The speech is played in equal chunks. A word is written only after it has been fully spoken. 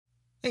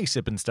Hey,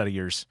 Sip and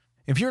Studiers.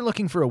 If you're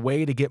looking for a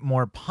way to get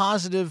more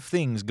positive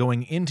things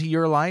going into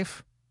your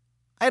life,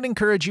 I'd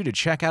encourage you to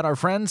check out our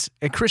friends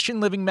at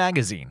Christian Living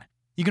Magazine.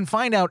 You can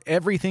find out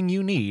everything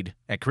you need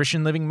at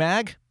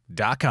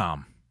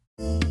ChristianLivingMag.com.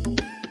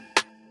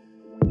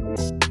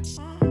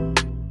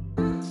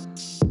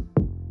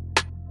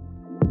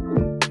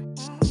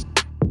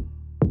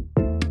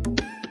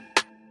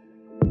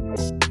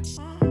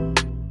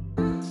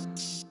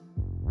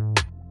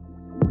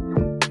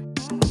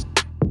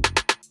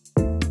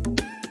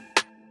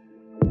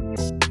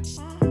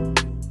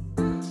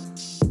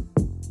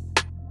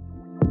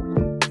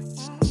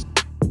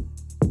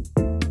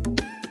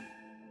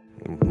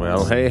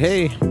 Well,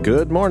 hey,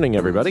 good morning,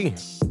 everybody.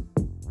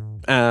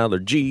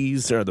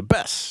 Allergies are the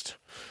best.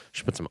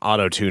 Should put some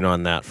auto-tune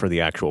on that for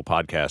the actual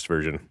podcast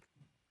version.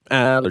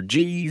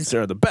 Allergies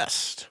are the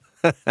best.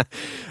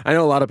 I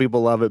know a lot of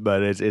people love it,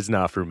 but it's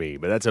not for me,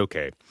 but that's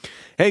okay.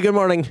 Hey, good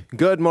morning.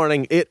 Good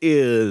morning. It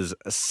is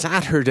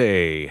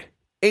Saturday,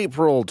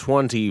 April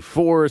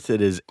 24th.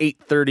 It is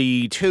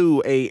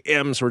 8:32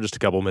 a.m., so we're just a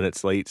couple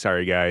minutes late.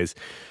 Sorry, guys.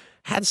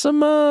 Had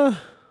some,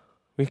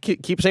 we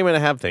keep saying we're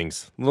going to have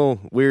things. A little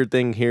weird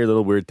thing here, a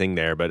little weird thing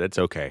there, but it's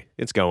okay.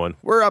 It's going.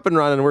 We're up and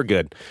running. We're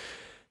good.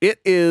 It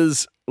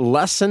is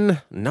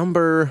lesson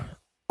number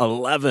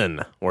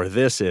 11, or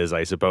this is,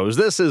 I suppose.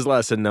 This is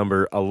lesson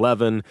number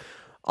 11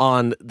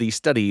 on the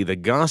study, The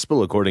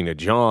Gospel According to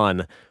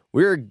John.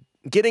 We're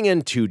getting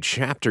into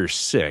chapter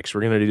 6.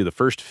 We're going to do the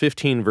first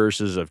 15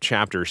 verses of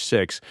chapter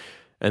 6,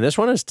 and this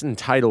one is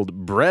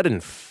entitled Bread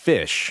and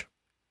Fish.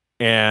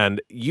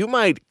 And you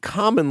might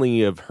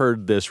commonly have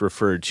heard this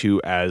referred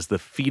to as the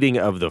feeding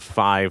of the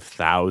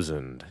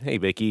 5,000. Hey,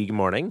 Vicky, good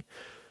morning.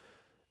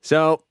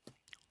 So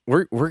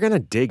we're going to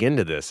dig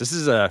into this. This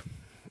is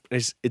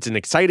it's an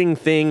exciting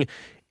thing.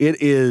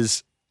 It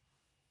is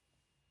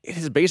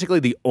basically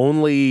the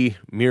only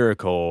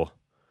miracle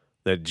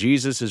that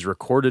Jesus is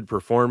recorded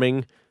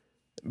performing,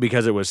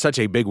 because it was such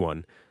a big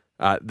one,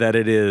 that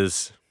it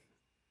is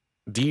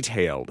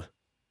detailed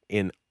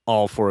in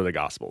all four of the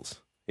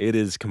Gospels. It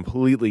is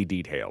completely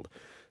detailed.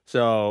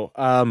 So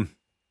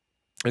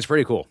it's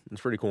pretty cool.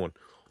 It's a pretty cool one.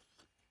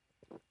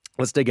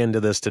 Let's dig into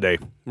this today.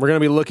 We're going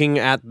to be looking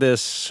at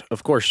this,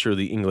 of course, through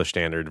the English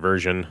Standard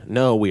Version.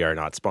 No, we are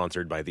not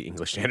sponsored by the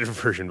English Standard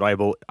Version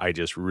Bible. I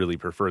just really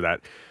prefer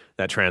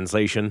that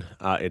translation.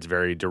 It's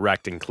very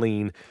direct and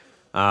clean.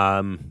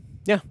 Yeah,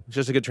 it's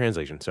just a good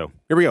translation. So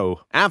here we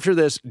go. After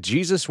this,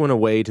 Jesus went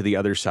away to the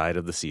other side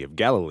of the Sea of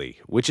Galilee,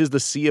 which is the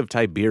Sea of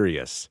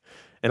Tiberias,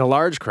 and a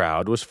large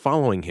crowd was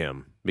following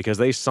him, because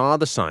they saw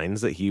the signs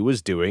that he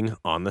was doing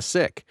on the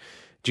sick.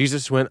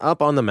 Jesus went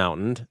up on the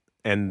mountain,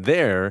 and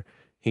there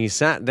he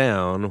sat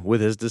down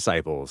with his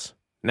disciples.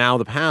 Now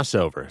the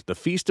Passover, the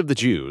feast of the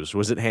Jews,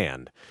 was at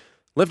hand.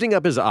 Lifting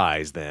up his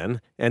eyes then,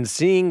 and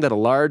seeing that a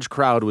large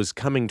crowd was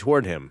coming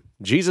toward him,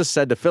 Jesus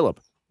said to Philip,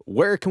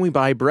 "Where can we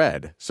buy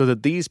bread, so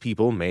that these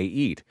people may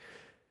eat?"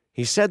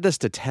 He said this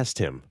to test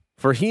him,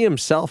 for he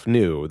himself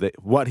knew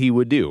what he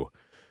would do.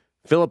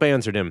 Philip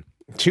answered him,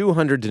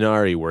 200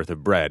 denarii worth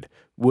of bread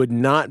would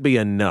not be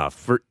enough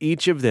for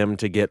each of them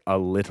to get a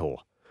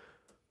little.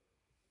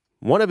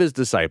 One of his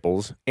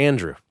disciples,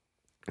 Andrew,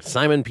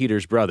 Simon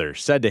Peter's brother,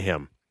 said to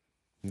him,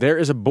 "There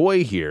is a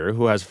boy here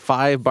who has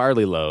 5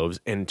 barley loaves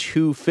and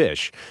 2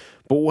 fish,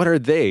 but what are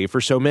they for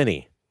so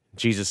many?"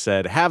 Jesus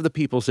said, "Have the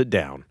people sit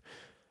down."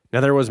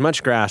 Now there was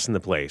much grass in the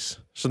place,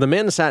 so the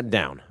men sat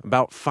down,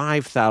 about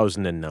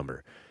 5,000 in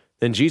number.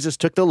 Then Jesus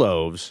took the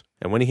loaves,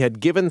 and when he had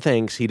given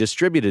thanks, he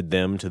distributed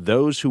them to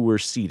those who were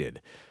seated.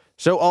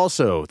 So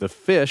also the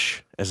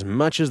fish, as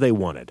much as they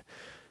wanted.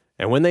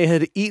 And when they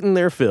had eaten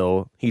their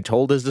fill, he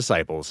told his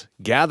disciples,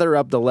 "Gather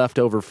up the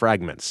leftover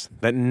fragments,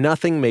 that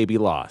nothing may be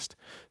lost."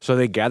 So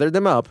they gathered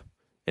them up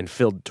and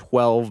filled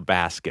 12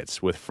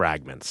 baskets with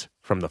fragments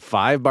from the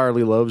 5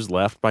 barley loaves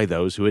left by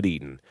those who had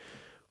eaten.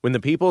 When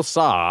the people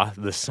saw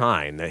the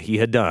sign that he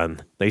had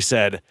done, they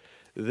said,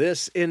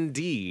 This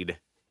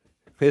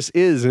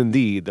is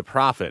indeed the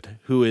prophet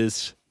who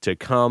is to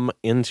come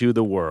into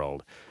the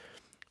world."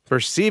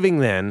 Perceiving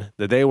then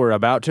that they were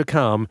about to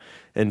come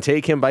and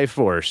take him by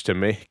force to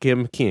make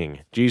him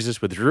king,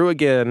 Jesus withdrew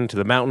again to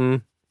the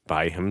mountain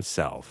by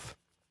himself.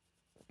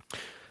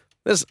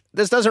 This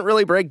doesn't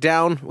really break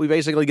down. We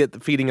basically get the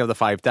feeding of the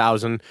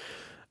 5,000.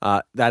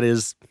 That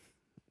is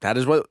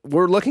what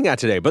we're looking at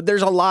today. But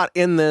there's a lot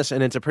in this,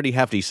 and it's a pretty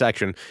hefty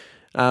section.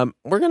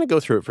 We're going to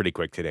go through it pretty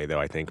quick today, though,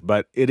 I think.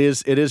 But it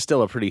is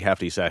still a pretty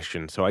hefty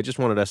section. So I just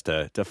wanted us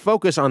to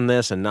focus on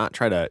this and not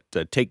try to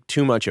take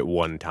too much at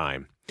one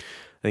time.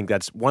 I think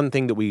that's one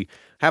thing that we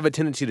have a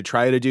tendency to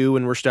try to do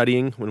when we're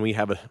studying, when we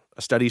have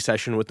a study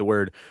session with the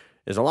Word,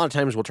 is a lot of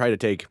times we'll try to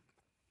take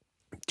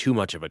too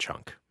much of a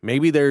chunk.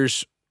 Maybe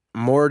there's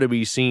more to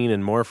be seen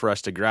and more for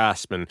us to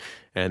grasp, and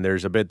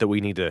there's a bit that we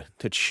need to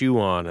chew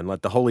on and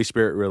let the Holy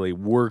Spirit really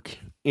work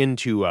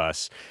into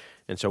us.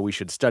 And so we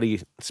should study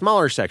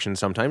smaller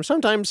sections sometimes.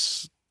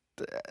 Sometimes,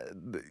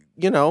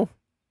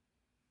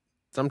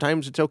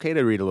 sometimes it's okay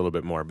to read a little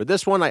bit more. But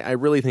this one I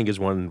really think is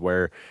one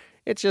where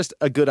it's just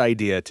a good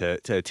idea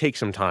to take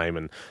some time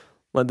and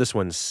let this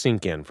one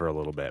sink in for a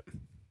little bit.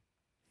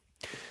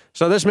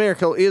 So this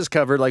miracle is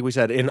covered, like we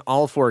said, in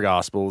all four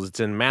Gospels.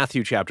 It's in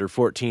Matthew chapter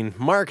 14,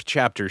 Mark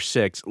chapter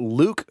 6,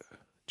 Luke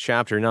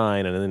chapter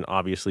 9, and then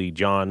obviously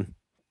John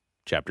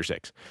chapter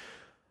 6.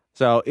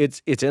 So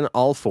it's in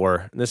all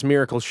four. This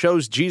miracle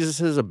shows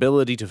Jesus'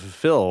 ability to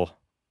fulfill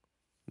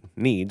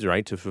needs,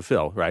 right? To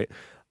fulfill, right?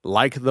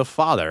 Like the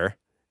Father,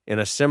 in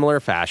a similar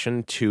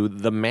fashion to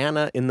the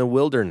manna in the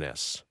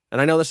wilderness.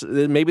 And I know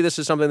maybe this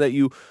is something that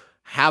you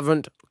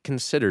haven't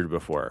considered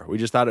before. We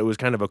just thought it was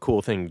kind of a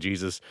cool thing.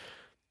 Jesus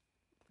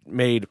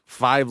made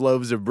 5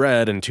 loaves of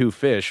bread and 2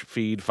 fish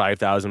feed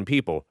 5,000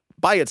 people.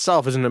 By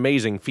itself is an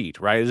amazing feat,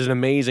 right? It's an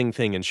amazing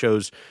thing and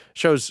shows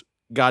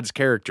God's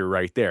character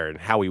right there and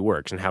how he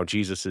works and how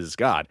Jesus is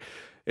God.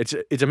 It's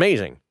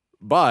amazing.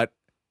 But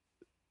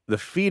the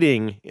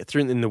feeding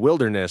in the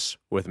wilderness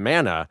with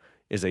manna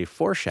is a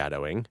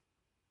foreshadowing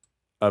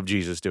of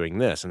Jesus doing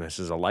this, and this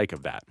is a like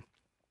of that.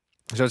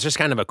 So it's just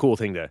kind of a cool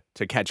thing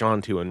to catch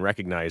on to and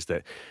recognize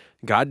that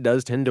God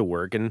does tend to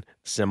work in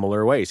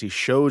similar ways. He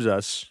shows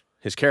us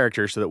his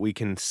character so that we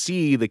can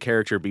see the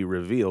character be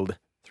revealed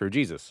through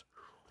Jesus.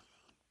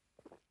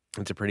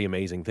 It's a pretty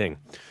amazing thing.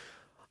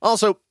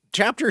 Also,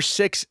 chapter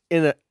 6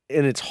 in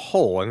its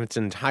whole, in its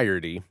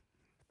entirety,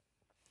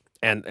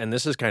 and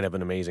this is kind of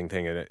an amazing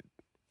thing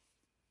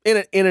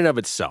in and of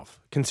itself.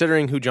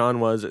 Considering who John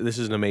was, this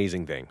is an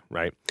amazing thing,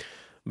 right?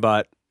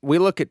 But we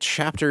look at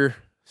chapter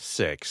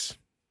 6,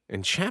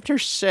 and chapter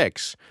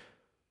 6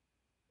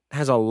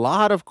 has a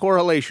lot of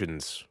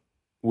correlations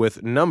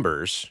with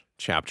Numbers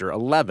chapter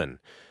 11.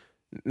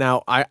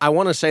 Now, I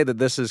want to say that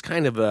this is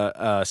kind of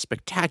a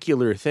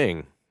spectacular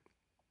thing.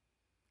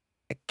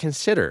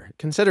 Consider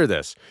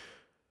this.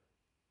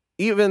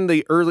 Even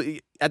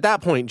at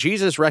that point,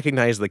 Jesus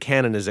recognized the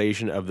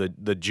canonization of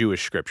the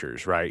Jewish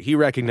scriptures, right? He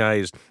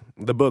recognized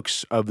the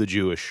books of the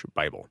Jewish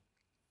Bible.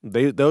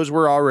 Those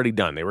were already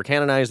done. They were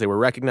canonized. They were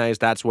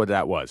recognized. That's what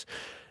that was.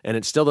 And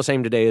it's still the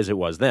same today as it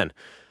was then.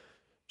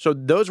 So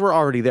those were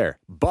already there.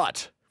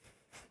 But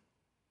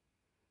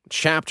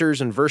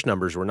chapters and verse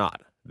numbers were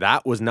not.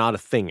 That was not a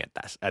thing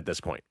at this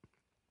point.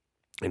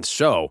 And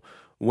so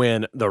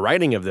when the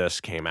writing of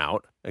this came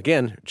out,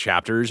 again,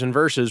 chapters and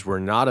verses were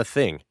not a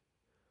thing.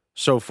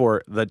 So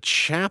for the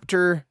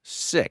chapter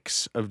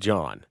 6 of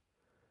John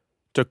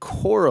to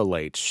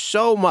correlate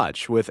so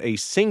much with a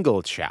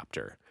single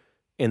chapter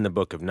in the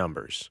book of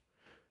Numbers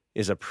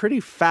is a pretty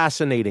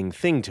fascinating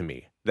thing to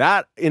me.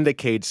 That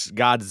indicates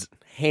God's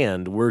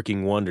hand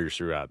working wonders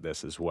throughout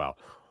this as well.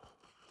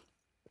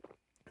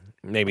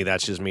 Maybe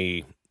that's just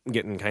me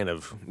getting kind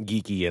of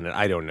geeky in it.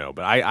 I don't know,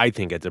 but I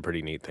think it's a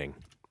pretty neat thing.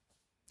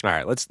 All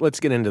right, let's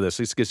get into this.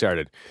 Let's get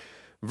started.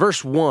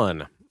 Verse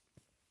 1.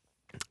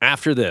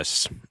 After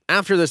this,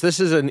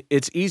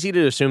 it's easy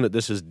to assume that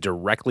this is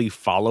directly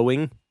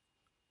following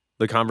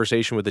the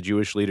conversation with the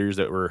Jewish leaders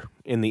that were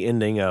in the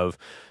ending of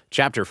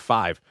chapter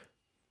 5.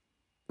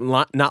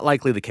 Not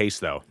likely the case,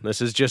 though.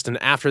 This is just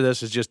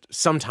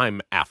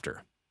sometime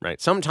after. Right,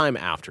 sometime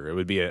after. It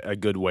would be a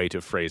good way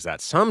to phrase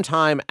that.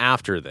 Sometime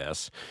after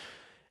this.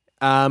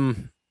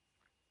 Some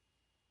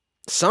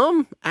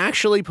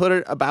actually put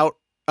it about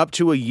up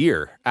to a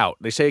year out.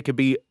 They say it could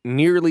be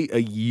nearly a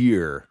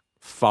year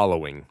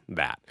following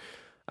that.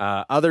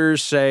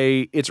 Others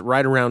say it's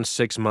right around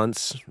 6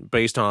 months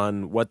based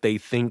on what they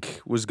think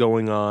was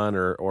going on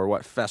or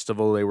what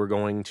festival they were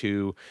going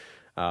to,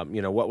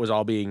 what was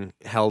all being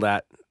held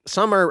at.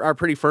 Some are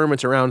pretty firm.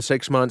 It's around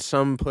 6 months.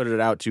 Some put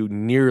it out to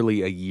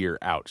nearly a year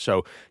out.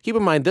 So keep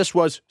in mind, this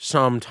was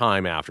some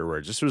time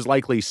afterwards. This was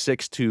likely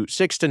 6 to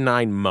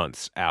 9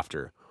 months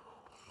after.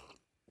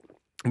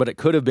 But it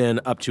could have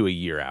been up to a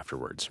year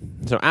afterwards.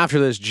 So after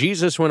this,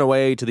 Jesus went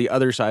away to the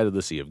other side of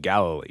the Sea of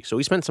Galilee. So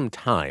he spent some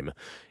time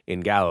in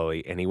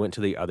Galilee, and he went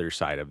to the other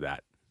side of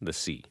the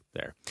sea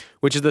there,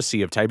 which is the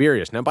Sea of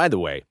Tiberias. Now, by the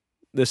way,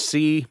 the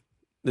sea,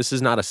 this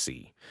is not a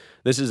sea.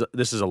 This is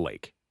a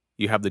lake.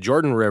 You have the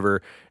Jordan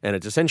River, and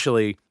it's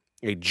essentially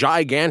a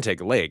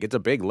gigantic lake. It's a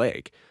big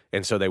lake.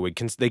 And so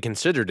they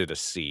considered it a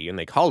sea, and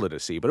they called it a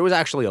sea, but it was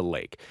actually a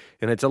lake.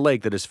 And it's a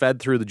lake that is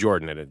fed through the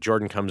Jordan, and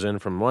Jordan comes in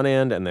from one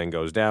end and then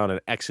goes down and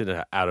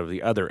exits out of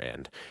the other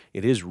end.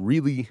 It is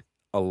really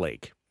a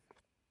lake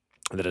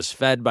that is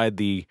fed by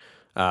the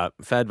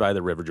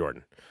River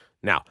Jordan.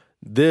 Now,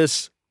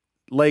 this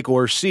lake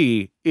or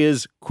sea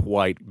is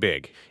quite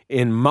big.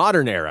 In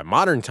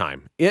modern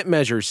time, it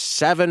measures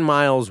 7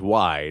 miles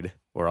wide,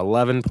 or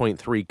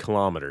 11.3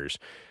 kilometers,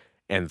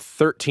 and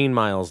 13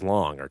 miles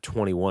long, or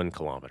 21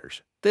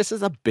 kilometers. This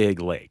is a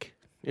big lake.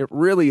 It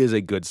really is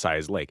a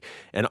good-sized lake.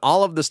 And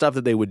all of the stuff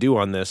that they would do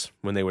on this,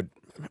 when they would,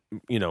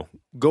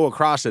 go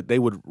across it, they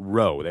would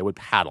row. They would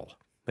paddle.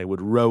 They would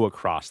row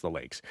across the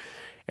lakes.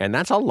 And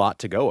that's a lot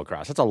to go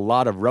across. That's a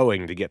lot of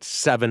rowing to get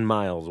 7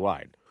 miles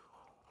wide.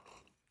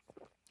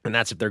 And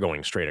that's if they're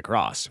going straight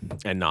across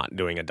and not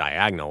doing a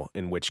diagonal,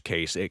 in which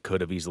case it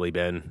could have easily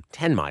been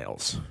 10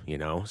 miles,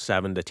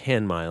 7 to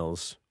 10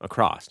 miles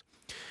across.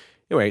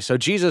 Anyway, so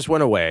Jesus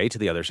went away to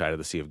the other side of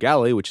the Sea of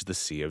Galilee, which is the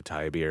Sea of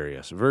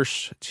Tiberias.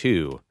 Verse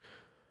 2.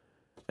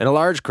 And a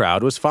large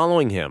crowd was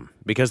following him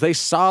because they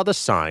saw the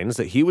signs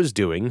that he was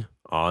doing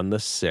on the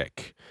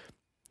sick.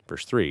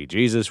 Verse 3.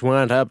 Jesus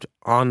went up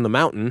on the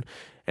mountain,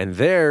 and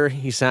there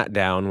he sat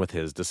down with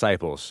his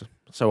disciples.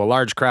 So a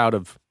large crowd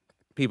of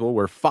people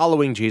were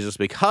following Jesus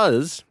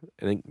because,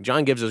 and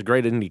John gives us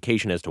great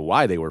indication as to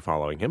why they were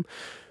following him,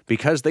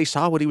 because they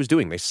saw what he was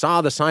doing. They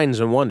saw the signs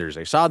and wonders.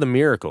 They saw the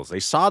miracles. They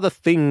saw the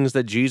things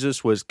that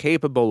Jesus was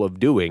capable of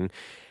doing,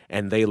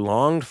 and they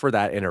longed for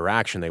that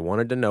interaction. They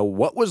wanted to know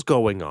what was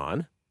going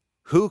on,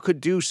 who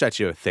could do such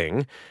a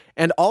thing,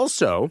 and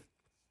also,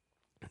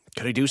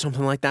 could he do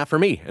something like that for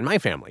me and my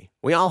family?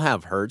 We all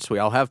have hurts. We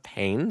all have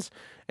pains,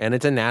 and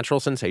it's a natural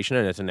sensation,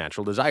 and it's a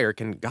natural desire.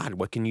 God,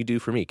 what can you do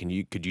for me?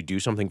 Could you do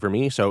something for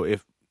me? So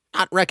if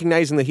not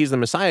recognizing that he's the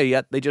Messiah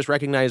yet, they just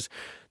recognize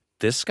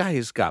this guy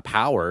has got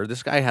power.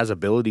 This guy has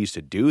abilities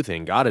to do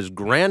things. God has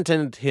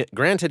granted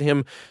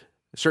him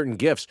certain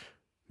gifts.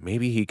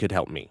 Maybe he could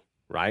help me,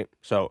 right?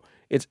 So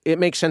it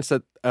makes sense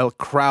that a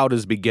crowd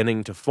is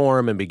beginning to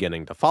form and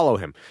beginning to follow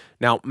him.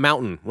 Now,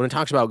 mountain, when it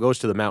talks about goes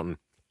to the mountain,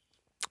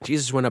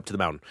 Jesus went up to the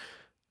mountain.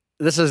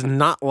 This is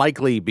not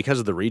likely, because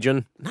of the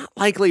region, not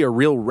likely a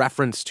real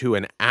reference to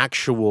an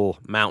actual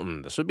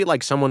mountain. This would be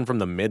like someone from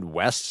the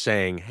Midwest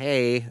saying,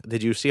 hey,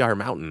 did you see our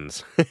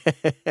mountains?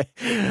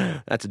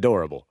 That's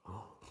adorable.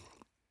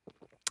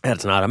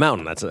 That's not a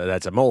mountain.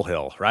 That's a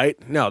molehill, right?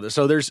 No,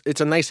 so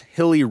it's a nice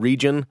hilly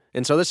region,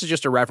 and so this is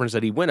just a reference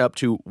that he went up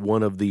to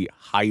one of the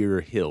higher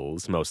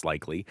hills, most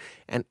likely,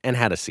 and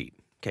had a seat.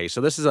 Okay,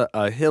 so this is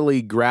a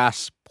hilly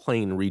grass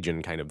plain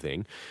region kind of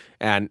thing,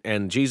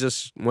 and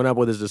Jesus went up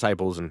with his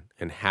disciples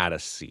and had a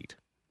seat,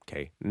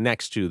 okay,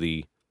 next to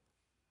the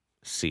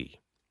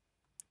sea,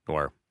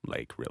 or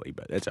lake, really,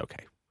 but it's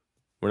okay.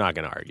 We're not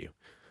going to argue.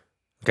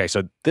 Okay,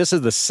 so this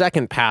is the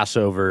second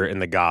Passover in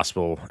the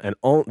gospel, and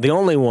the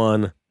only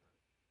one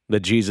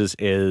that Jesus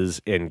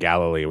is in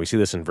Galilee. We see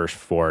this in verse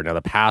 4. Now,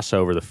 the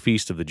Passover, the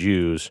feast of the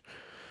Jews,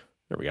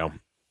 there we go.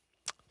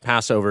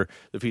 Passover,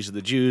 the feast of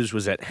the Jews,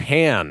 was at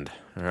hand,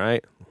 all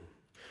right?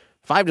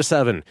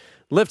 5-7,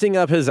 lifting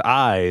up his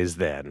eyes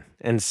then,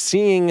 and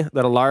seeing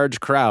that a large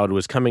crowd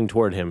was coming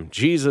toward him,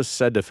 Jesus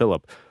said to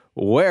Philip,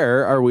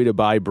 where are we to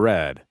buy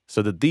bread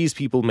so that these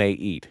people may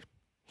eat?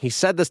 He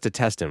said this to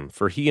test him,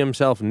 for he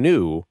himself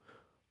knew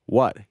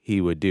what he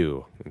would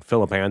do. And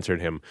Philip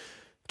answered him,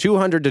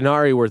 200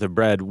 denarii worth of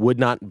bread would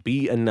not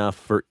be enough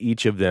for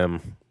each of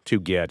them to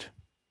get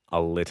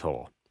a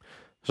little.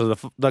 So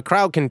the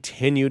crowd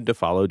continued to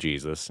follow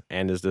Jesus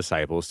and his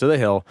disciples to the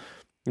hill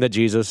that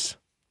Jesus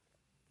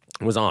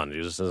was on.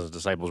 Jesus and his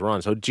disciples were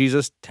on. So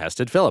Jesus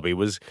tested Philip. He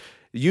was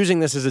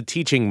using this as a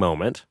teaching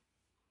moment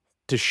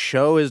to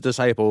show his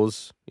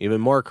disciples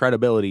even more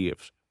credibility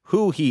of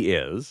who he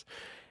is,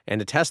 and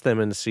to test them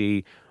and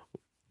see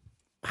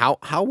how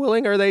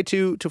willing are they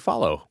to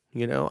follow.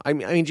 You know, I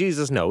mean,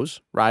 Jesus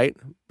knows, right?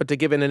 But to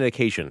give an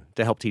indication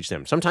to help teach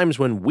them. Sometimes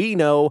when we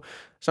know,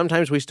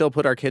 sometimes we still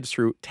put our kids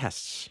through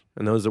tests,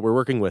 and those that we're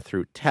working with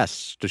through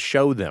tests to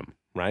show them,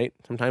 right?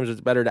 Sometimes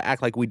it's better to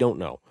act like we don't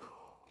know.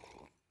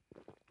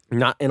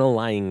 Not in a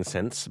lying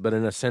sense, but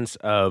in a sense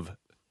of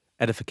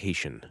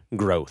edification,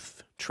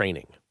 growth,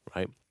 training,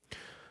 right?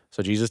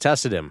 So Jesus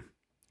tested him,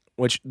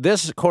 which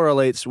this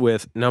correlates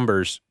with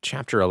Numbers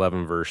chapter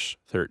 11, verse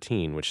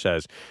 13, which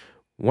says,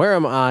 where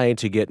am I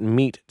to get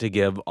meat to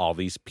give all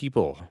these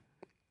people?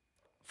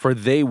 For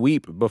they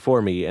weep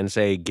before me and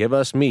say, give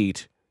us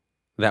meat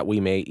that we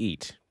may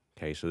eat.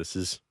 Okay, so this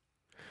is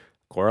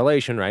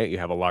correlation, right? You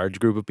have a large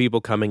group of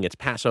people coming. It's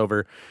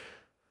Passover.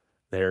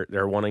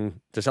 They're wanting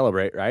to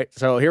celebrate, right?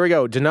 So here we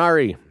go,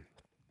 denarii.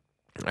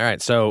 All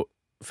right, so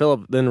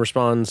Philip then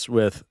responds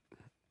with,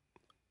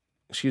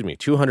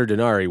 200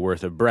 denarii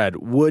worth of bread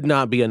would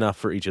not be enough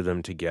for each of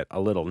them to get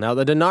a little. Now,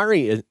 the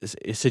denarii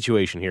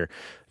situation here,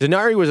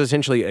 denarii was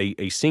essentially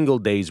a single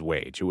day's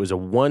wage. It was a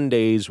 1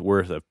 day's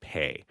worth of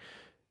pay.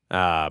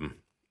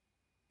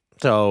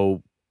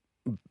 So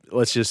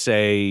let's just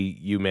say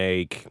you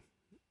make,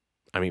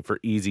 for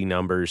easy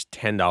numbers,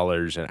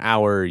 $10 an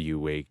hour.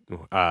 You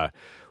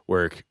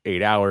work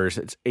 8 hours.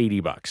 It's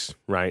 $80,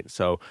 right?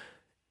 So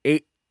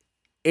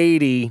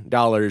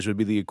 $80 would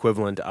be the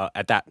equivalent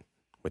at that.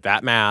 With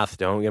that math,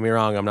 don't get me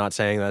wrong, I'm not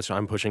saying that's,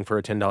 I'm pushing for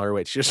a $10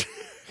 wage. Just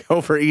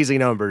go for easy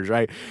numbers,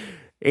 right?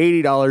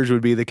 $80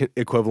 would be the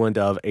equivalent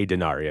of a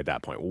denarii at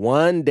that point.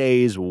 1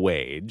 day's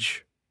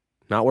wage,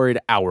 not worried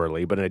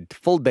hourly, but a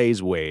full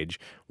day's wage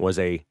was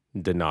a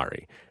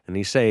denarii. And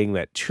he's saying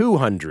that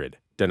 200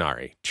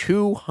 denarii,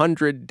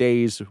 200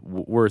 days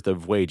worth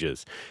of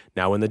wages.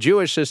 Now, in the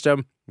Jewish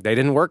system, they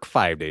didn't work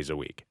 5 days a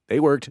week.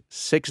 They worked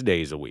 6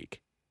 days a week.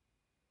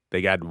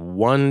 They got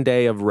 1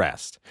 day of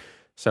rest.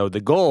 So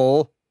the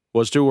goal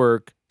was to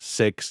work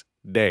 6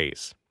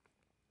 days.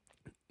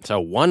 So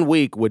 1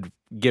 week would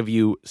give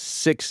you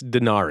 6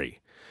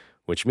 denarii,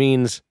 which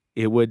means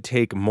it would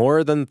take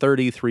more than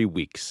 33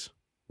 weeks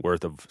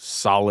worth of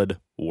solid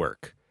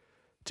work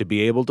to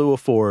be able to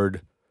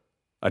afford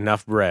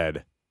enough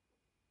bread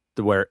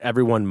to where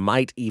everyone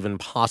might even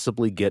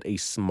possibly get a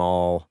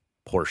small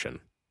portion.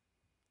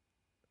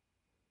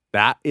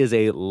 That is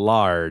a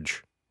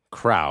large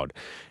crowd.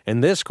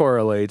 And this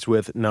correlates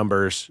with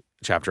Numbers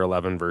chapter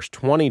 11, verse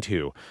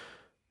 22.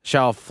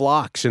 Shall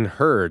flocks and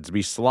herds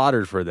be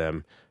slaughtered for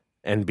them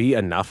and be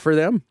enough for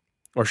them?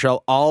 Or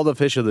shall all the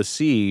fish of the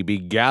sea be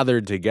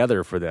gathered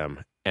together for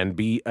them and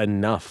be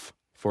enough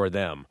for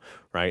them?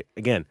 Right?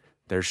 Again,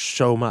 there's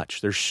so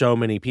much. There's so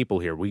many people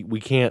here. We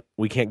can't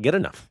get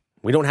enough.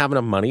 We don't have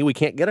enough money. We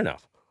can't get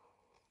enough.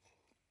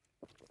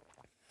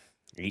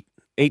 8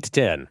 to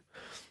 10.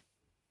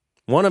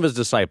 One of his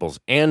disciples,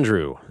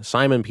 Andrew,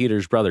 Simon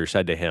Peter's brother,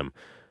 said to him,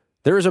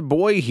 there is a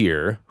boy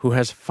here who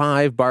has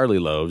 5 barley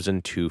loaves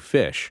and 2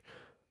 fish.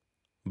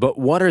 But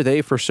what are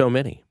they for so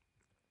many?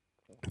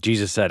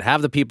 Jesus said,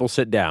 have the people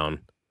sit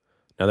down.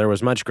 Now there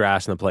was much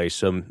grass in the place,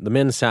 so the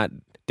men sat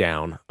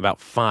down, about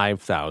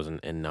 5,000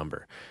 in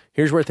number.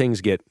 Here's where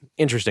things get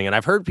interesting. And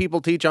I've heard people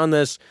teach on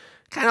this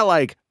kind of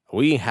like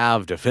we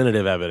have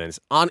definitive evidence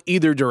on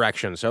either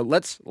direction. So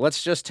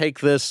let's just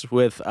take this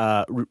with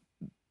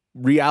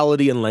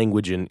reality and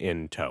language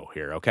in tow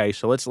here, okay?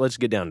 So let's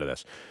get down to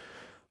this.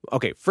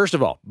 Okay, first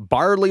of all,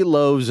 barley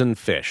loaves and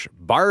fish.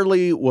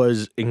 Barley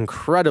was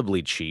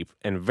incredibly cheap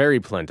and very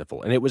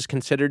plentiful, and it was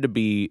considered to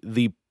be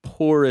the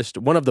poorest,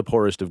 one of the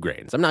poorest of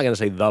grains. I'm not going to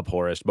say the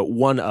poorest, but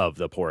one of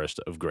the poorest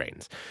of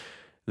grains.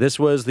 This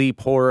was the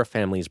poor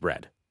family's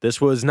bread. This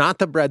was not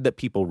the bread that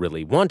people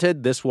really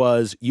wanted. This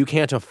was, you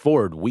can't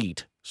afford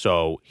wheat,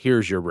 so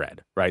here's your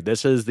bread, right?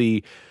 This is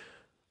the,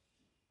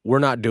 we're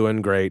not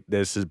doing great,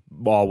 this is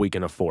all we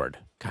can afford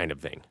kind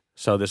of thing.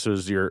 So this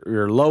was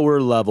your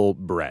lower level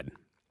bread.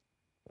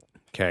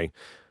 Okay,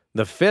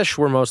 the fish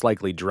were most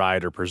likely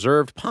dried or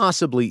preserved,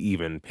 possibly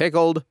even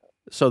pickled,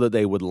 so that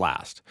they would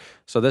last.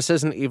 So this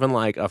isn't even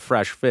like a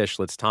fresh fish,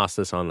 let's toss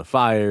this on the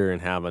fire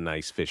and have a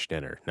nice fish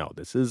dinner. No,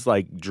 this is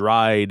like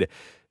dried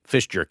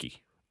fish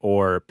jerky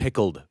or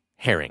pickled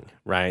herring,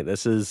 right?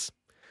 This is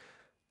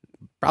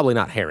probably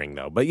not herring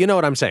though, but you know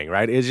what I'm saying,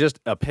 right? It's just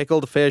a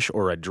pickled fish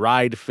or a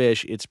dried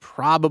fish. It's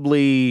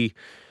probably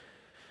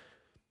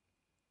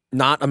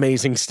not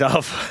amazing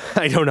stuff.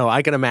 I don't know.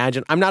 I can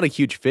imagine. I'm not a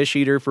huge fish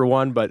eater for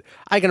one, but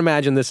I can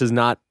imagine this is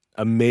not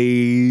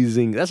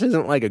amazing. This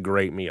isn't like a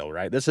great meal,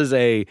 right? This is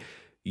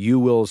you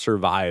will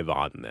survive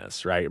on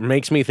this, right? It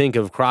makes me think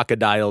of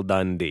Crocodile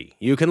Dundee.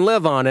 You can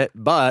live on it,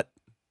 but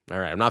all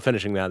right, I'm not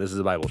finishing that. This is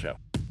a Bible show.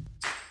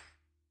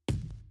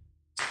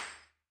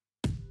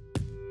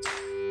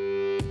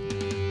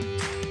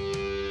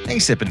 Hey,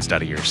 Sip and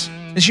Studiers.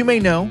 As you may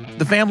know,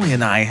 the family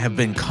and I have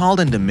been called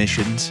into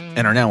missions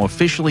and are now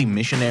officially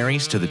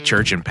missionaries to the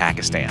church in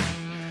Pakistan.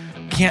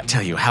 Can't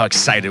tell you how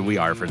excited we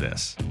are for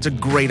this. It's a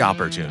great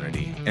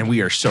opportunity, and we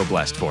are so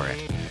blessed for it.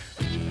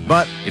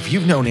 But if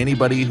you've known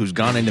anybody who's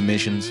gone into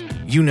missions,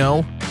 you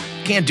know,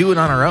 can't do it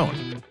on our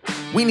own.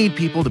 We need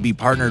people to be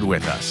partnered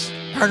with us,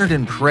 partnered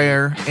in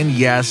prayer, and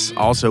yes,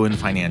 also in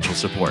financial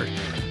support.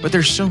 But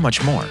there's so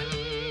much more.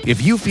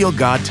 If you feel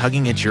God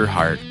tugging at your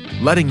heart,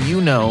 letting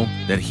you know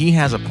that He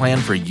has a plan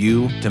for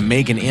you to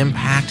make an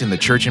impact in the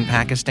church in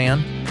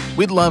Pakistan,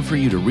 we'd love for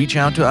you to reach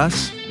out to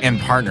us and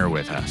partner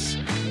with us.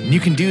 You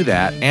can do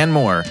that and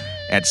more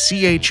at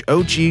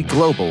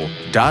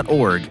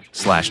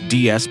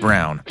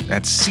chogglobal.org/dsbrown.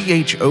 That's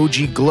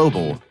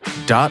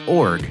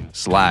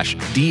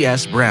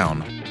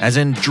chogglobal.org/dsbrown, as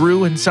in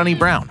Drew and Sonny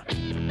Brown.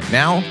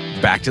 Now,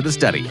 back to the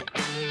study.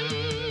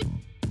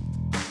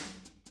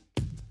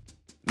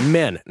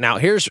 Men. Now,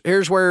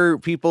 here's where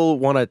people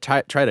want to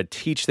try to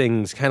teach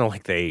things kind of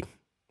like they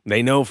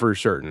know for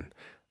certain.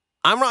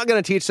 I'm not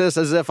going to teach this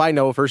as if I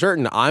know for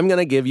certain. I'm going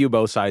to give you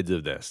both sides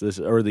of this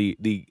or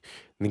the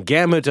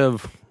gamut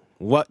of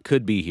what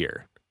could be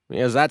here,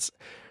 because that's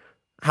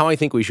how I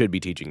think we should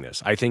be teaching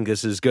this. I think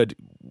this is good.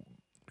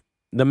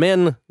 The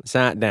men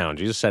sat down.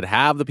 Jesus said,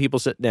 have the people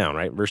sit down,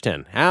 right? Verse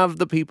 10, have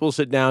the people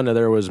sit down, and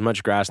there was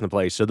much grass in the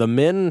place. So the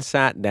men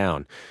sat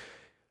down.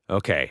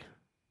 Okay,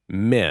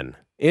 men.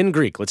 In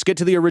Greek, let's get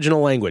to the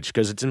original language,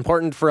 because it's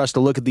important for us to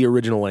look at the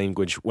original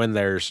language when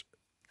there's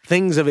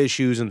things of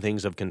issues and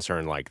things of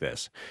concern like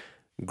this.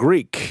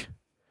 Greek,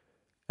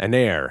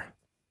 aner.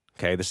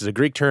 Okay, this is a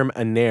Greek term,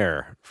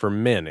 aner, for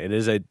men. It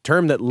is a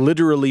term that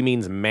literally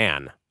means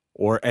man,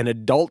 or an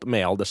adult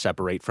male to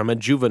separate from a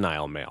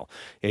juvenile male.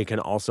 It can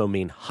also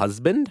mean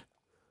husband.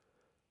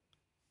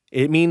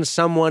 It means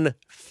someone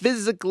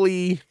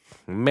physically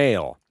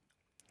male.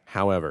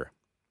 However,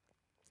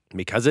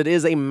 because it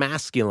is a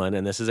masculine,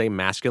 and this is a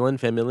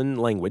masculine-feminine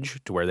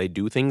language to where they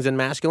do things in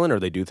masculine or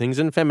they do things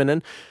in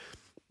feminine,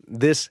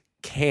 this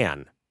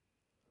can,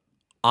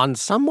 on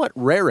somewhat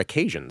rare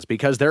occasions,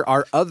 because there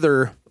are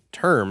other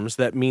terms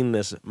that mean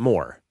this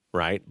more,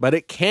 right? But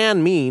it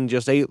can mean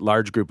just a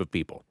large group of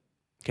people.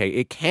 Okay,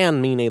 it can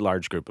mean a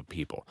large group of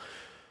people.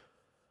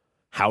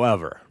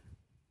 However,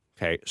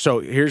 okay, so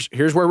here's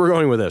where we're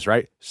going with this,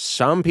 right?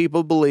 Some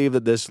people believe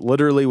that this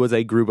literally was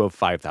a group of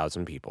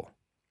 5,000 people.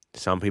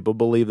 Some people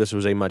believe this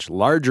was a much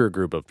larger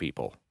group of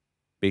people.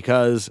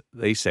 because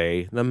they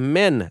say the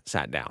men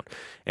sat down.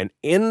 And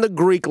in the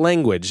Greek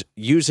language,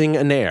 using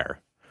aner,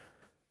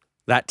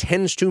 that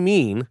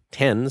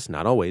tends,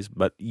 not always,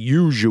 but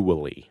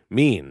usually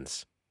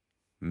means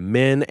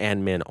men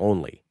and men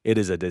only. It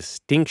is a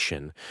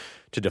distinction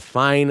to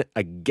define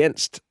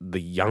against the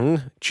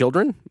young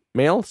children,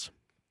 males,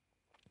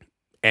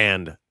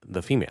 and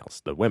the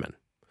females, the women.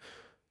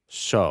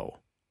 So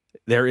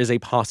there is a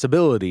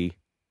possibility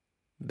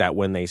that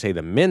when they say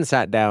the men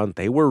sat down,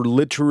 they were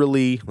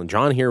literally,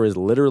 John here is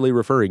literally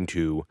referring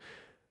to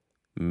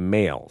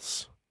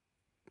males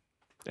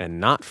and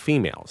not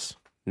females.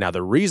 Now,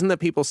 the reason that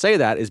people say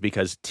that is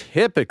because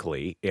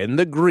typically in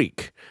the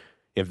Greek,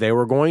 if they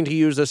were going to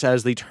use this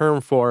as the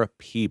term for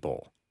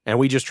people, and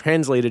we just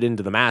translate it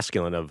into the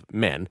masculine of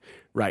men,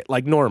 right,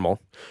 like normal,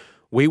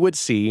 we would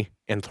see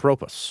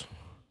anthropos,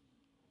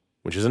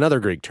 which is another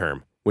Greek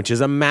term, which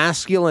is a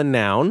masculine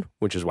noun,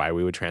 which is why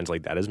we would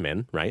translate that as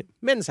men, right?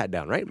 Men sat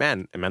down, right?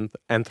 Man,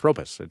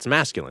 anthropos, it's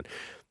masculine.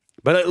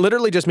 But it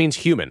literally just means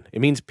human.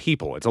 It means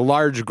people. It's a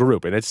large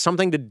group, and it's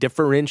something to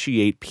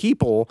differentiate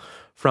people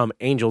from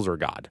angels or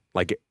God.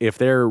 Like if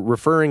they're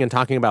referring and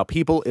talking about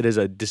people, it is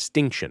a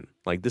distinction.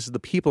 Like this is the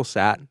people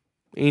sat.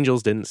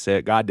 Angels didn't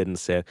sit. God didn't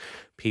sit.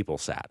 People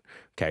sat.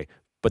 Okay.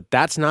 But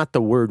that's not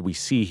the word we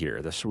see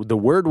here. The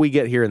word we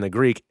get here in the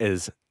Greek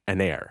is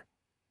aner,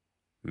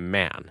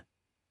 man,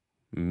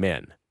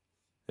 men,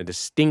 a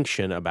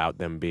distinction about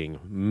them being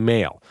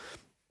male.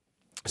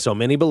 So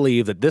many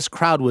believe that this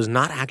crowd was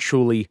not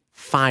actually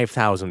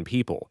 5,000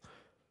 people.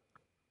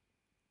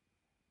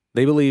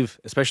 They believe,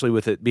 especially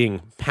with it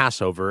being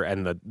Passover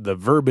and the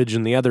verbiage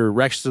and the other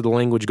rest of the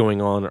language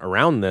going on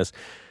around this,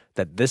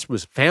 that this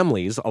was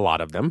families, a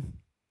lot of them,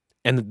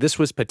 and that this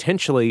was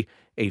potentially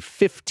a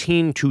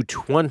 15 to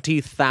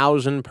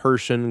 20,000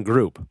 person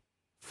group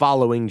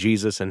following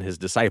Jesus and his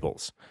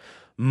disciples.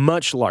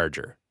 Much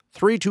larger,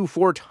 3 to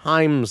 4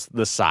 times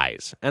the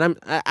size. And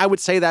I would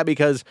say that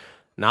because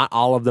not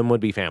all of them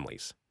would be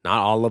families. Not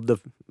all of the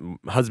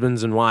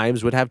husbands and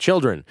wives would have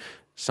children.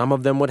 Some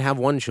of them would have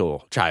one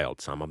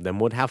child. Some of them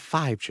would have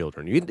 5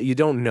 children. You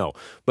don't know.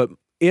 But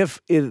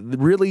if it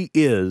really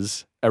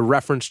is a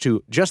reference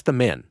to just the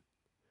men,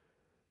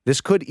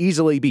 this could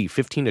easily be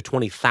 15 to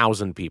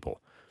 20,000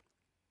 people.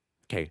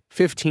 Okay,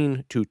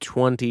 15 to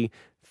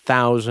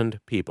 20,000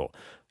 people.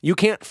 You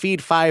can't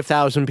feed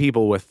 5,000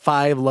 people with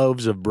 5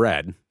 loaves of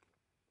bread,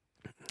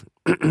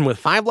 with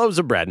 5 loaves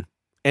of bread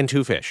and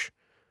 2 fish.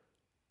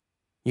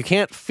 You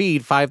can't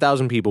feed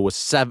 5,000 people with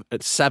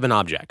 7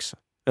 objects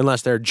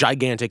unless they're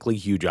gigantically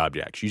huge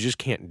objects. You just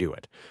can't do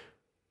it.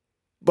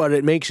 But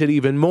it makes it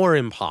even more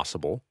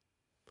impossible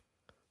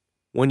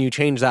when you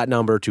change that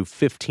number to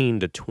 15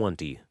 to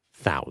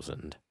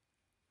 20,000,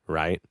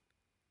 right?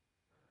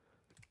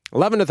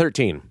 11 to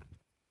 13.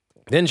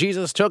 Then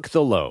Jesus took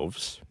the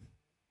loaves.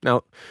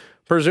 Now,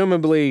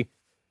 presumably,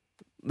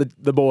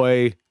 the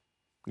boy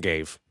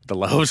gave the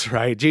loaves,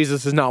 right?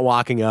 Jesus is not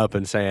walking up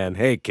and saying,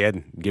 "Hey,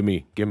 kid, give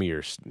me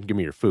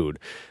your food."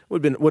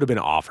 Would have been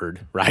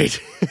offered, right?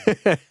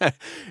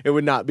 It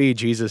would not be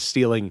Jesus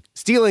stealing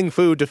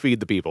food to feed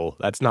the people.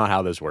 That's not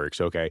how this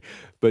works, okay?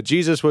 But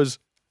Jesus was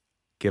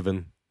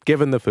given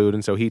the food,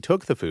 and so he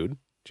took the food.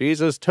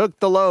 Jesus took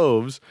the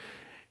loaves,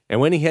 and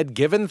when he had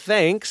given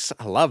thanks,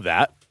 I love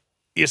that.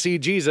 You see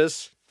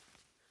Jesus,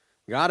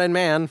 God in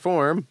man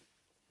form,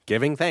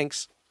 giving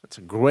thanks. That's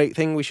a great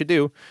thing we should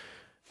do.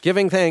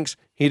 Giving thanks,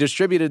 he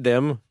distributed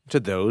them to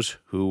those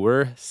who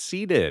were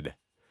seated.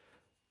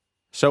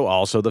 So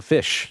also the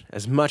fish,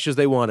 as much as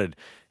they wanted.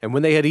 And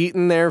when they had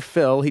eaten their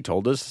fill, he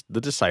told the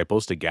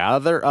disciples to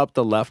gather up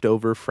the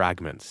leftover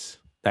fragments,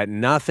 that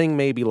nothing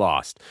may be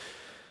lost.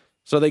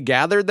 So they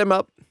gathered them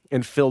up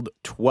and filled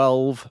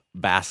 12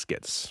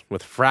 baskets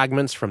with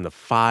fragments from the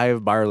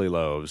 5 barley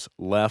loaves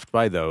left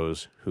by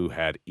those who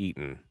had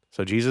eaten.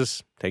 So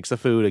Jesus takes the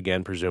food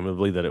again,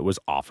 presumably that it was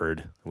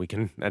offered.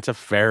 That's a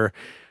fair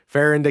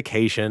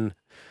indication,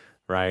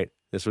 right?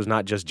 This was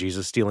not just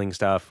Jesus stealing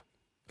stuff.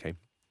 Okay.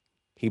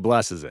 He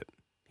blesses it.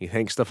 He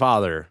thanks the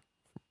Father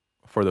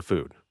for the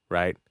food,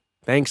 right?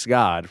 Thanks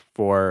God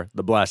for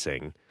the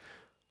blessing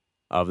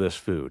of this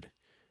food.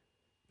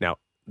 Now,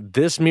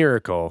 this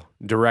miracle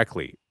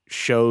directly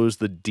shows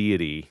the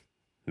deity,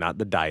 not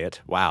the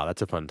diet. Wow,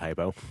 that's a fun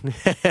typo.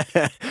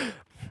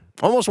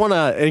 Almost want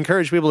to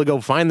encourage people to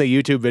go find the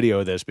YouTube video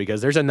of this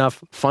because there's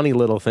enough funny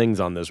little things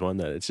on this one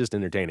that it's just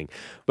entertaining.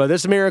 But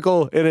this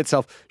miracle in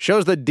itself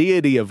shows the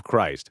deity of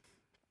Christ.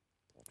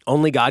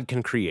 Only God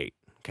can create.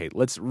 Okay,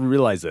 let's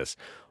realize this.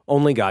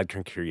 Only God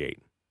can create.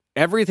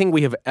 Everything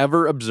we have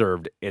ever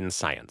observed in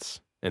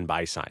science and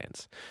by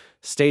science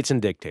states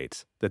and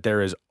dictates that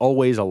there is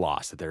always a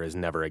loss, that there is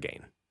never a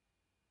gain.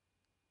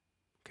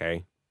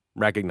 Okay,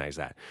 recognize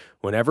that.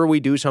 Whenever we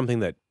do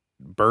something that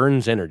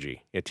burns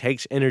energy, it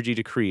takes energy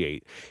to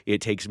create.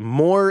 It takes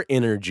more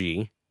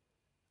energy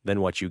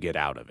than what you get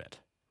out of it,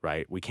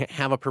 right? We can't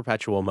have a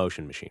perpetual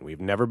motion machine. We've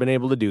never been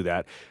able to do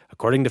that.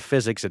 According to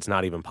physics, it's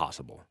not even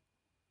possible,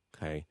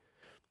 okay?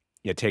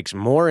 It takes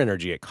more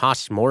energy. It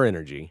costs more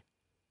energy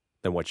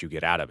than what you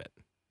get out of it,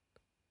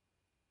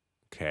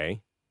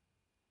 Okay?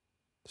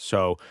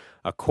 So,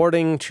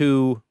 according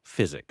to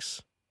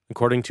physics,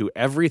 according to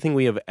everything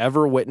we have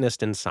ever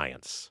witnessed in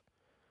science,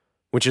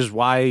 which is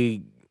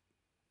why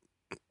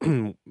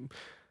I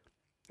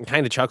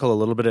kind of chuckle a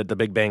little bit at the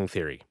Big Bang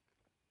Theory.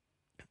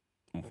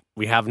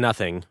 We have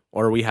nothing,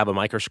 or we have a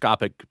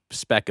microscopic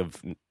speck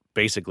of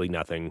basically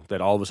nothing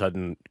that all of a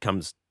sudden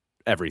comes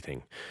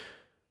everything.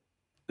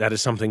 That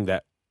is something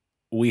that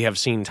we have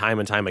seen time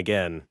and time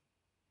again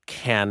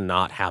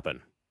cannot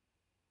happen.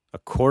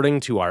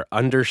 According to our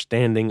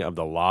understanding of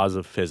the laws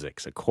of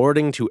physics,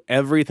 according to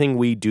everything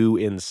we do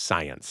in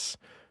science,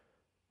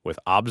 with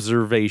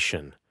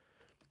observation,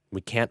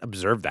 we can't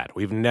observe that.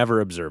 We've never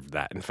observed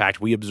that. In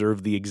fact, we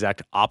observe the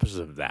exact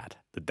opposite of that.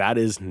 That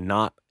is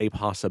not a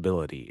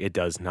possibility. It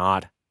does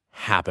not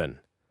happen.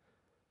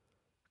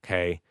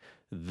 Okay?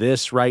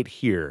 This right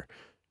here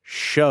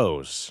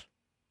shows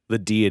the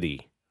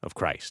deity of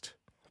Christ.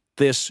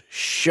 This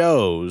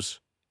shows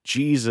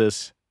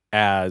Jesus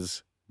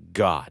as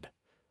God.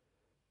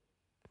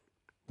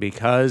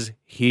 Because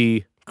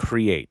he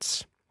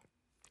creates,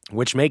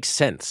 which makes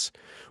sense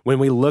when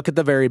we look at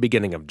the very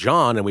beginning of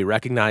John and we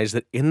recognize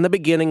that in the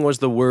beginning was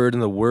the Word,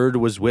 and the Word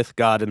was with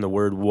God, and the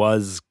Word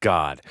was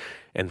God.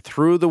 And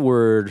through the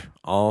Word,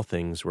 all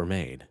things were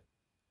made.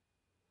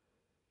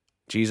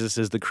 Jesus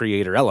is the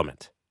creator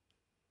element.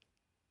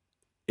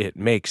 It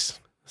makes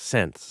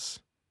sense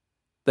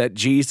that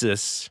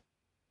Jesus,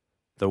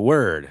 the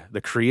Word,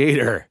 the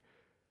creator,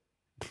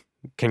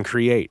 can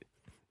create.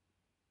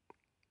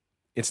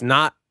 It's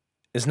not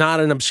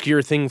an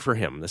obscure thing for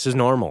him. This is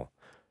normal.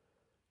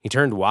 He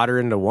turned water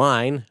into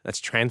wine. That's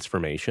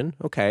transformation.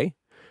 Okay.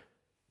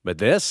 But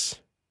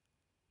this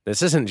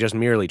isn't just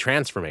merely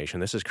transformation.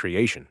 This is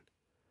creation.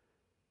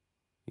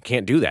 You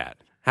can't do that.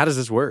 How does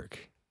this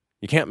work?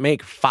 You can't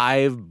make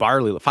 5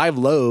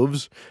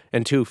 loaves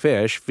and 2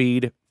 fish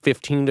feed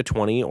 15 to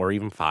 20 or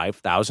even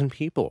 5,000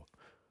 people.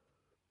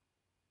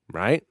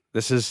 Right?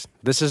 This is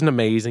an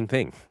amazing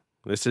thing.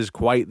 This is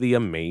quite the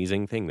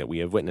amazing thing that we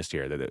have witnessed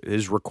here, that it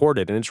is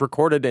recorded, and it's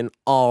recorded in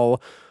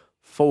all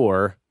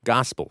 4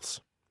 Gospels.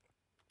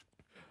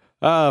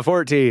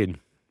 14.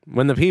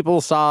 When the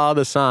people saw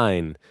the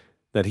sign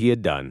that he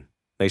had done,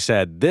 they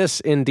said,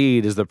 "This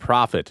indeed is the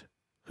prophet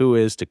who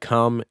is to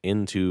come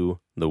into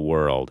the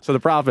world." So the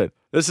prophet,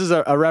 this is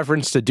a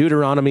reference to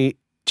Deuteronomy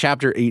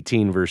chapter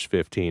 18, verse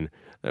 15,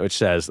 which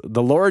says,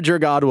 "The Lord your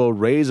God will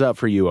raise up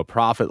for you a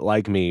prophet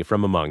like me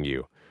from among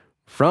you,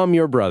 from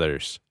your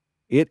brothers.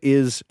 It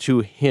is to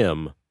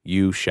him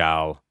you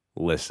shall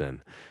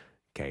listen."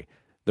 Okay.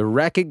 They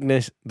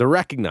recognized,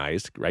 another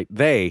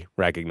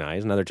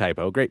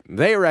typo, great.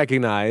 They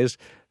recognized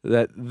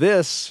that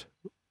this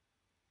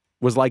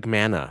was like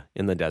manna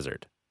in the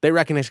desert. They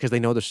recognize because they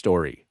know the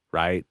story,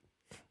 right?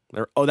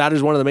 That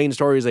is one of the main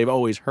stories they've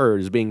always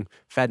heard, is being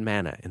fed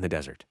manna in the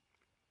desert.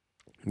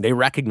 They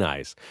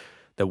recognize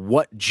that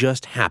what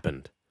just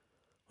happened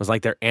was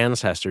like their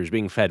ancestors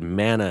being fed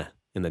manna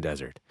in the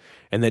desert,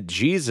 and that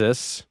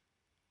Jesus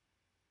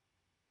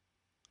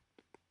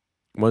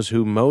was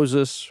who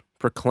Moses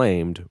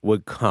proclaimed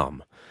would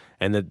come,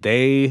 and that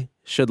they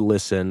should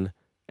listen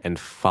and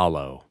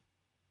follow.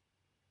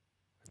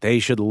 They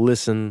should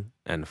listen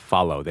and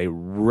follow. They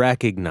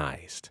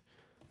recognized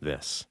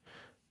this.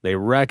 They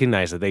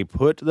recognized that they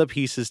put the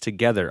pieces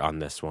together on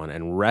this one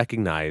and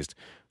recognized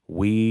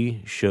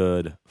we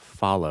should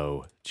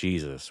follow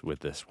Jesus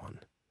with this one.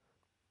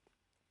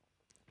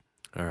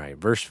 All right,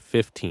 verse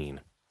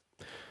 15.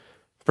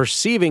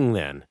 Perceiving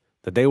then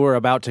that they were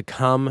about to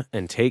come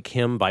and take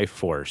him by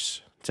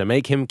force to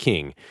make him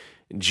king,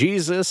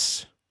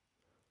 Jesus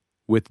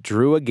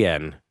withdrew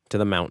again to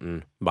the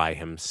mountain by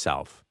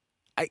himself.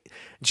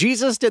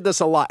 Jesus did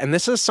this a lot, and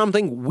this is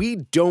something we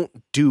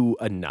don't do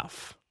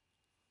enough.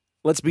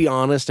 Let's be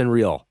honest and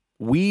real.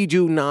 We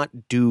do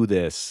not do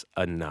this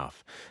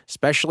enough,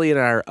 especially in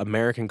our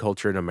American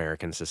culture and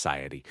American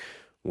society.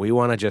 We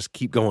want to just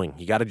keep going.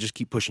 You got to just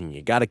keep pushing.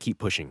 You got to keep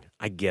pushing.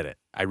 I get it.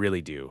 I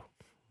really do.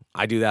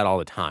 I do that all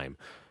the time.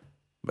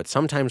 But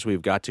sometimes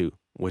we've got to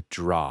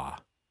withdraw.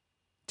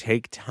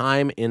 Take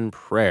time in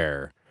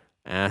prayer,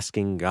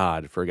 asking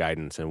God for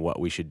guidance and what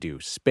we should do.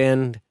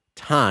 Spend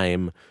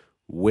time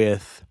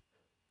with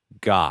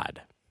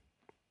God.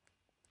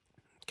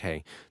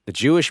 Okay. The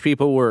Jewish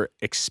people were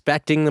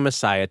expecting the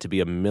Messiah to be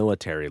a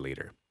military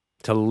leader,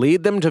 to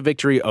lead them to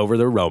victory over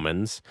the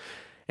Romans,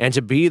 and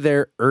to be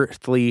their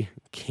earthly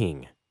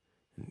king.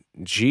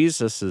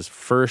 Jesus'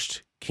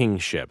 first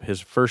kingship, his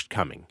first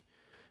coming,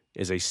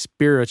 is a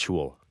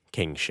spiritual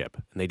kingship,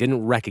 and they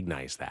didn't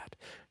recognize that.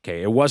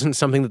 Okay, it wasn't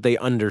something that they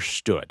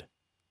understood.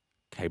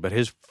 Okay, but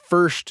his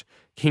first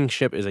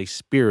kingship is a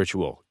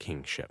spiritual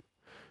kingship.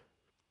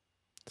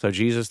 So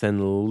Jesus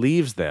then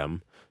leaves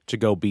them to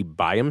go be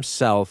by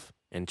himself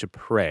and to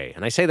pray.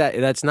 And I say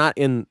that's not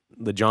in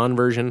the John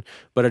version,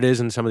 but it is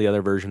in some of the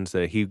other versions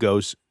that he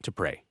goes to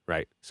pray,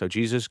 right? So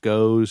Jesus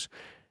goes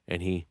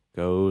and he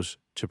goes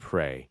to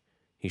pray.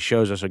 He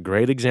shows us a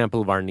great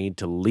example of our need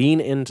to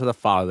lean into the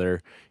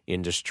Father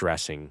in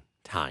distressing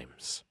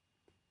times,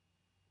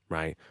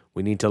 right?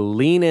 We need to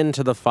lean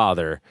into the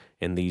Father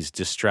in these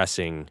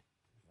distressing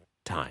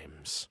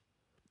times.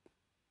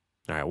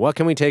 All right, what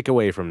can we take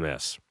away from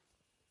this?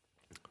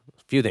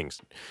 A few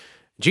things.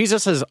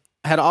 Jesus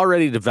had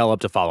already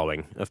developed a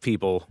following of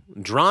people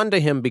drawn to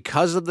him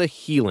because of the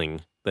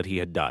healing that he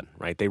had done,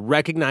 right? They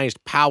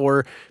recognized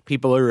power.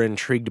 People are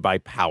intrigued by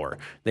power.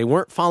 They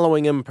weren't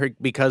following him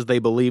because they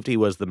believed he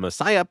was the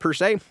Messiah per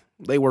se.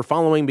 They were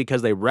following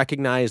because they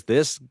recognized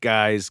this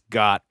guy's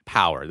got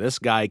power. This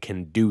guy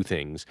can do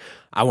things.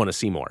 I want to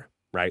see more,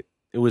 right?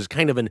 It was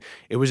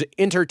it was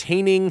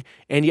entertaining,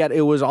 and yet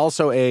it was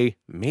also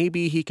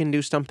maybe he can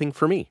do something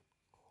for me.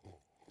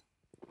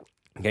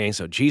 Okay,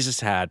 so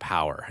Jesus had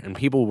power, and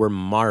people were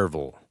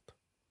marveled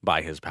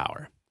by his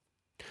power.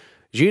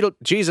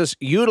 Jesus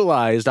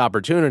utilized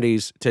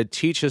opportunities to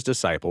teach his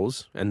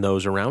disciples and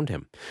those around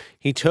him.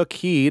 He took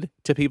heed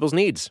to people's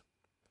needs,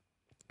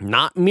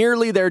 not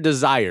merely their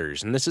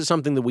desires. And this is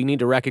something that we need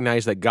to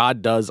recognize that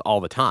God does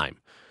all the time.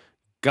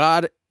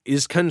 God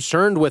is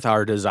concerned with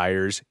our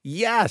desires,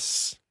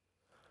 yes,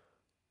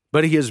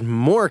 but he is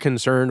more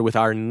concerned with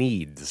our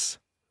needs.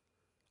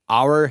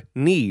 Our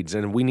needs,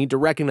 and we need to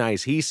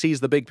recognize he sees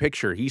the big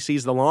picture, he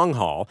sees the long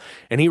haul,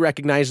 and he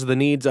recognizes the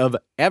needs of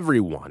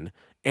everyone,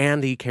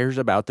 and he cares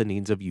about the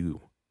needs of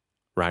you,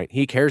 right?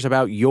 He cares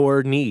about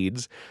your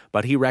needs,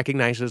 but he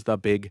recognizes the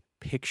big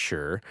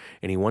picture,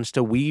 and he wants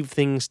to weave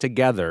things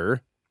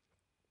together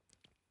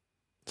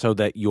so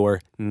that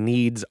your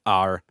needs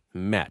are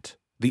met.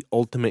 The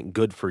ultimate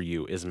good for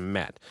you is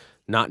met,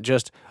 not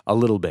just a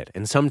little bit.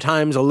 And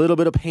sometimes a little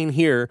bit of pain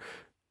here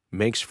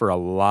makes for a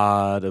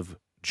lot of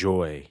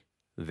joy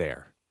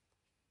there,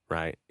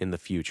 right? In the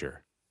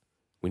future.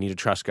 We need to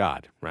trust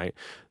God, right?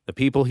 The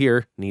people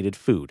here needed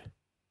food.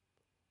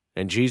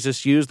 And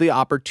Jesus used the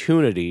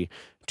opportunity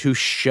to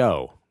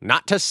show,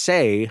 not to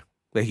say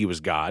that he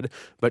was God,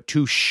 but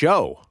to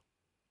show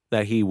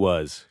that he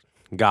was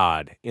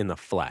God in the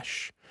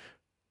flesh.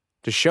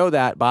 To show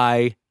that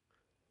by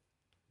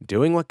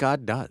doing what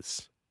God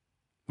does,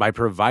 by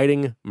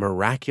providing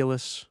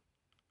miraculous,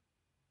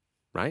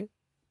 right?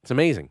 It's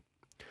amazing.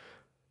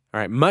 All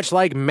right, much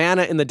like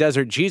manna in the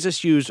desert,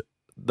 Jesus used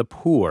the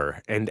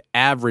poor and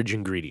average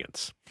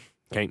ingredients.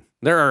 Okay,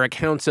 there are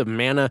accounts of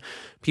manna.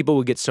 People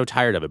would get so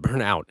tired of it,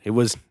 burn out. It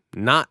was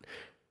not,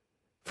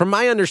 from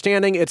my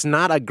understanding, it's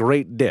not a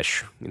great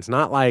dish. It's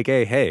not like,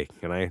 hey,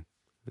 can I,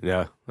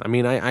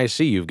 I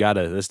see you've got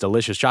this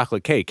delicious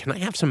chocolate cake. Can I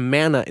have some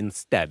manna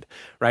instead,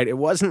 right? It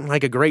wasn't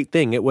like a great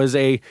thing. It was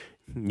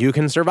you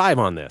can survive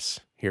on this.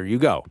 Here you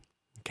go,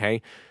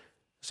 okay?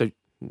 So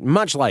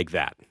much like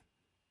that,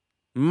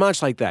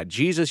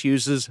 Jesus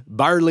uses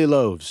barley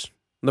loaves.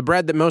 The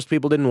bread that most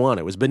people didn't want.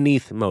 It was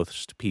beneath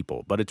most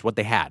people, but it's what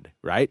they had,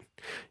 right?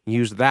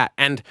 Use that.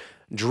 And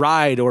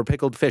dried or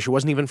pickled fish. It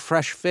wasn't even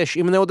fresh fish,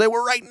 even though they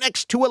were right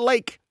next to a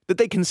lake that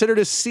they considered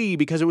a sea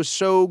because it was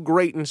so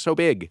great and so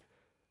big.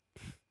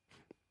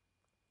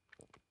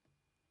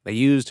 They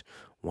used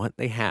what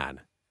they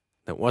had.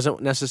 That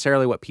wasn't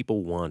necessarily what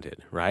people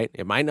wanted, right?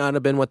 It might not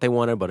have been what they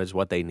wanted, but it's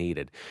what they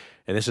needed.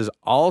 And this is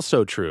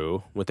also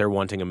true with their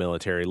wanting a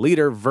military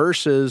leader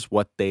versus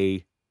what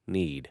they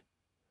need.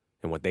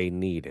 And what they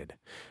needed.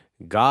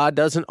 God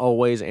doesn't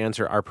always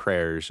answer our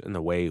prayers in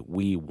the way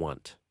we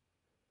want.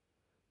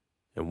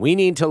 And we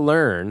need to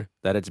learn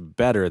that it's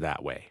better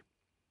that way.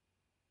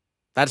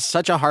 That's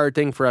such a hard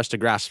thing for us to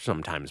grasp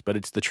sometimes, but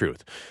it's the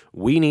truth.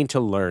 We need to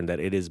learn that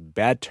it is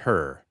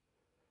better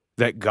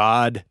that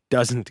God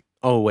doesn't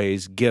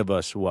always give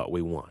us what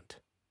we want.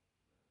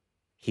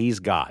 He's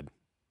God.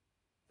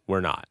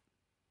 We're not.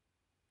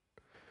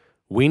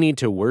 We need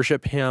to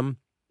worship him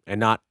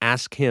and not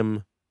ask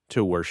him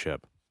to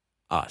worship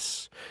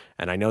us.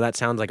 And I know that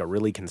sounds like a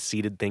really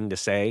conceited thing to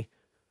say,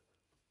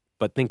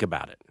 but think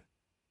about it.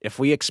 If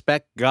we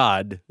expect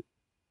God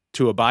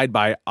to abide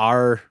by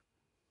our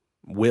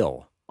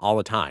will all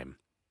the time,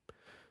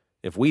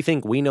 if we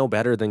think we know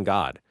better than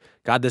God,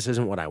 this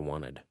isn't what I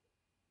wanted.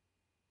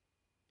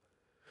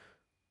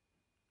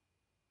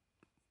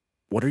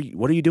 What are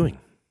you doing?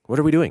 What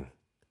are we doing?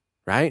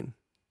 Right?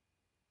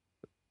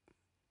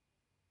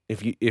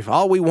 If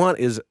all we want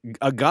is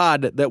a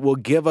God that will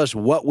give us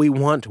what we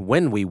want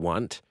when we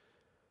want,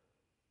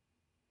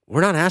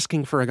 we're not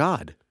asking for a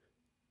God.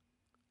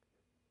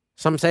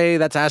 Some say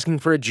that's asking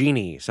for a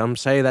genie. Some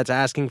say that's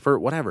asking for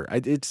whatever.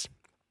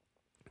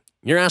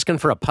 You're asking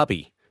for a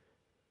puppy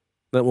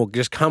that will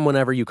just come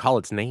whenever you call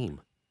its name.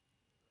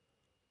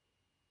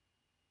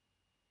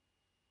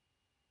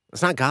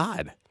 It's not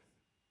God.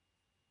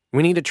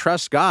 We need to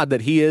trust God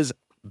that he is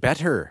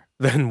better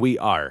than we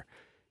are.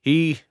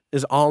 He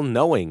is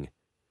all-knowing.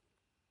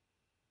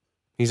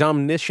 He's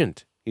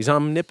omniscient. He's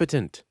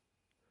omnipotent.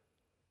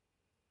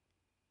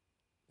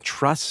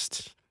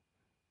 Trust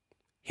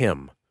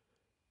him.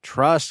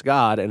 Trust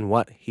God and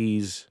what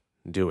he's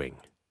doing.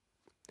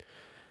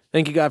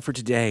 Thank you, God, for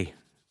today,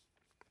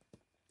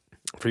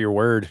 for your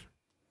word,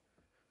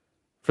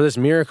 for this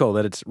miracle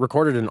that it's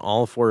recorded in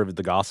all 4 of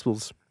the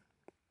Gospels,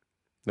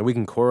 that we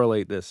can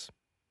correlate this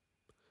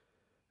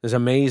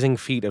amazing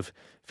feat of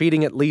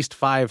feeding at least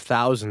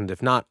 5,000,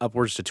 if not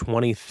upwards to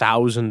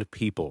 20,000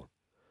 people.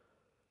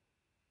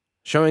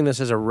 Showing this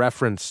as a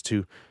reference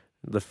to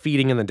the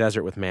feeding in the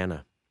desert with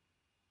manna.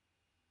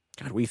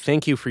 God, we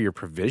thank you for your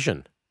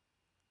provision.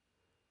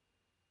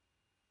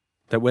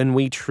 That when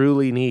we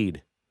truly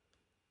need,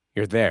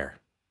 you're there.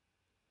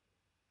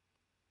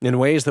 In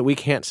ways that we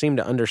can't seem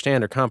to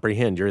understand or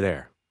comprehend, you're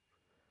there.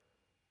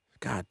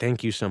 God,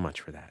 thank you so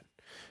much for that.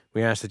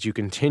 We ask that you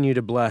continue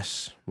to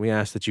bless. We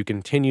ask that you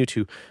continue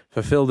to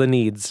fulfill the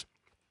needs.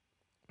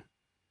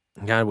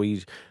 God,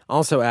 we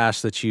also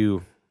ask that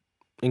you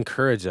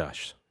encourage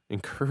us,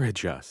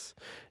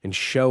 and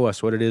show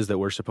us what it is that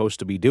we're supposed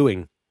to be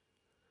doing.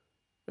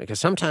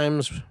 Because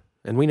sometimes,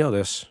 and we know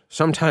this,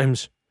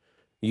 sometimes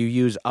you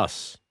use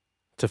us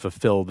to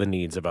fulfill the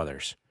needs of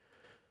others.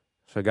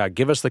 So God,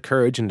 give us the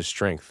courage and the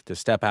strength to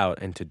step out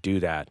and to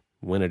do that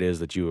when it is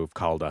that you have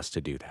called us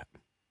to do that.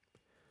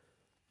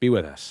 Be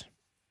with us.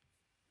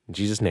 In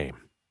Jesus' name,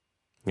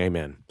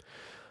 amen.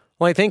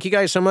 Well, I thank you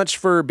guys so much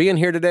for being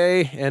here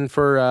today and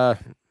for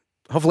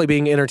hopefully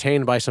being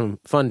entertained by some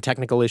fun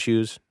technical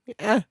issues.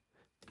 It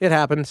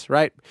happens,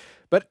 right?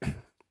 But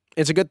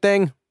it's a good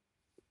thing.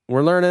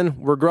 We're learning.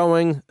 We're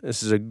growing.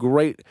 This is a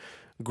great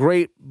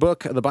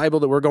book of the Bible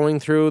that we're going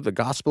through. The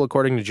Gospel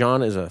according to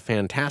John is a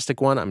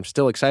fantastic one. I'm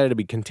still excited to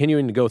be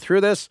continuing to go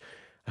through this.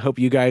 I hope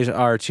you guys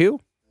are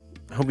too.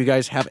 I hope you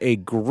guys have a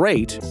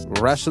great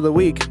rest of the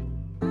week.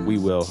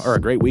 Or a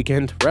great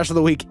weekend, rest of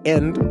the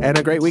weekend, and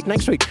a great week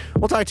next week.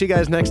 We'll talk to you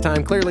guys next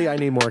time. Clearly, I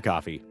need more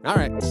coffee. All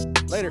right,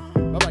 later.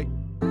 Bye-bye.